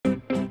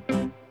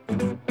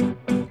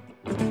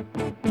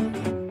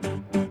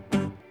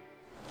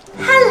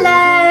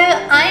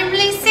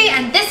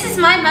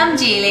I'm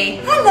Julie.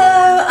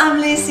 Hello, I'm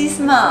Lucy's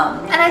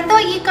mum. And I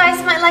thought you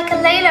guys might like a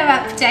Layla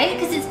update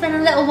because it's been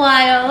a little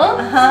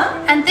while.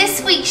 And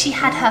this week she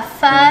had her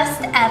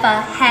first ever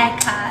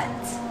haircut.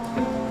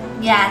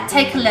 Yeah,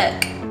 take a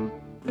look.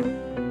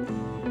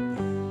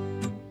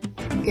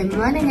 Good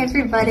morning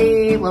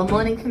everybody. Well,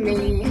 morning for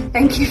me.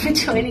 Thank you for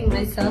joining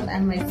myself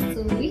and my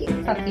sweet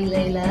puppy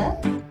Layla.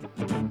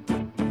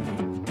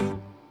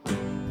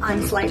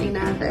 I'm slightly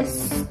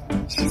nervous.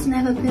 She's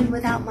never been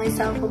without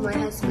myself or my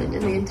husband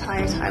in the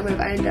entire time we've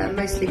owned her,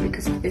 mostly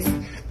because of this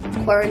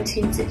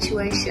quarantine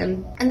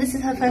situation. And this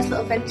is her first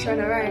little venture on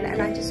her own,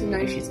 and I just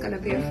know she's gonna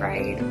be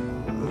afraid.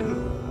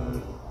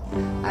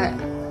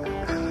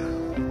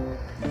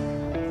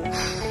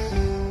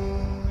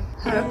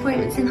 Her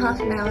appointment's in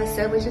half an hour,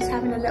 so we're just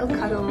having a little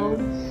cuddle.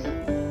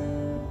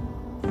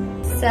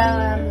 So,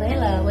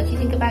 Layla, what do you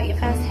think about your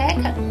first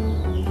haircut?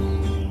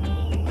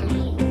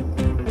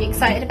 You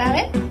excited about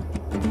it?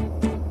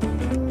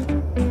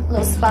 A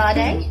little spa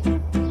day?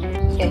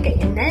 You gotta get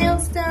your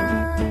nails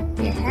done,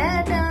 your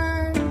hair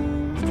done.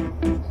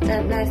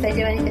 Don't know if they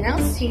do anything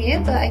else to you,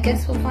 but I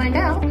guess we'll find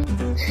out.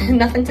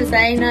 Nothing to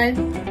say, no?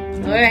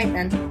 Alright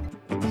then.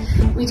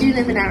 We do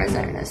live in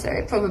Arizona, so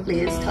it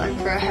probably is time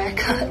for a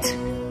haircut.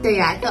 So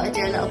yeah, I thought I'd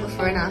do a little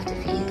before and after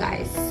for you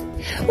guys.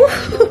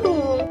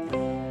 Woohoo!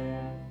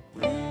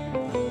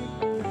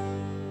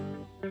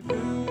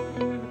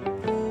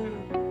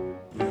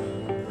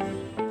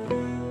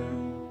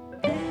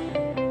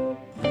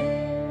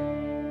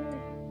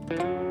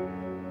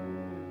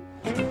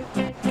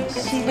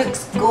 She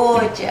looks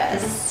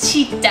gorgeous.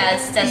 She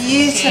does, doesn't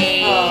Beautiful.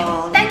 she?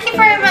 Thank you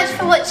very much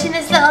for watching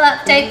this little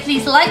update.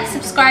 Please like,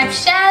 subscribe,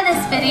 share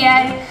this video.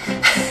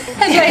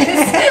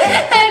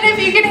 And if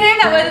you can hear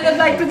that one of them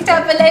like picked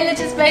up, but Layla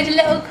just made a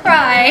little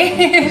cry.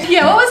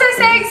 Yeah, what was I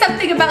saying?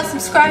 Something about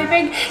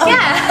subscribing? Oh.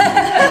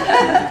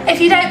 Yeah.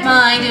 If you don't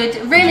mind, we'd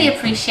really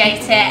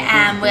appreciate it,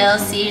 and we'll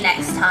see you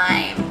next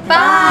time.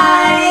 Bye.